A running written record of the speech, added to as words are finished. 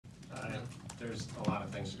there's a lot of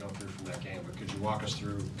things to go through from that game, but could you walk us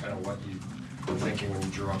through kind of what you were thinking when you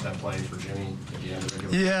drew up that play for Jimmy at the end of the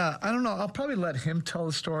game? Yeah, I don't know. I'll probably let him tell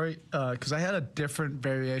the story because I had a different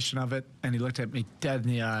variation of it, and he looked at me dead in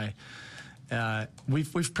the eye.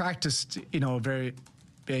 We've practiced, a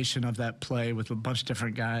variation of that play with a bunch of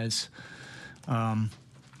different guys, and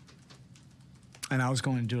I was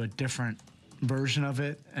going to do a different version of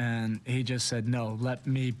it, and he just said, "No, let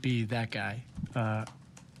me be that guy."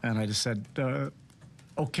 And I just said,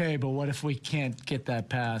 "Okay, but what if we can't get that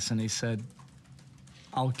pass?" And he said,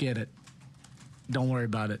 "I'll get it. Don't worry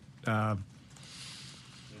about it." So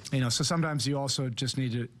sometimes you also just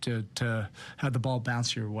need to have the ball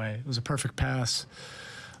bounce your way. It was a perfect pass,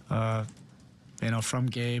 from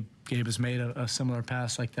Gabe. Gabe has made a similar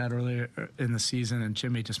pass like that earlier in the season, and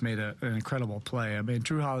Jimmy just made an incredible play. I mean,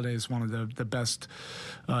 Drew Holiday is one of the best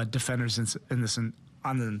defenders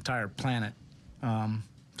on the entire planet.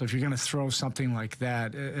 So if you're going to throw something like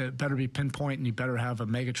that, it better be pinpoint, and you better have a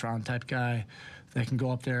Megatron-type guy that can go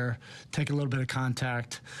up there, take a little bit of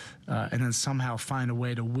contact, and then somehow find a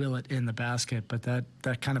way to will it in the basket. But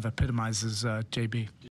that kind of epitomizes JB.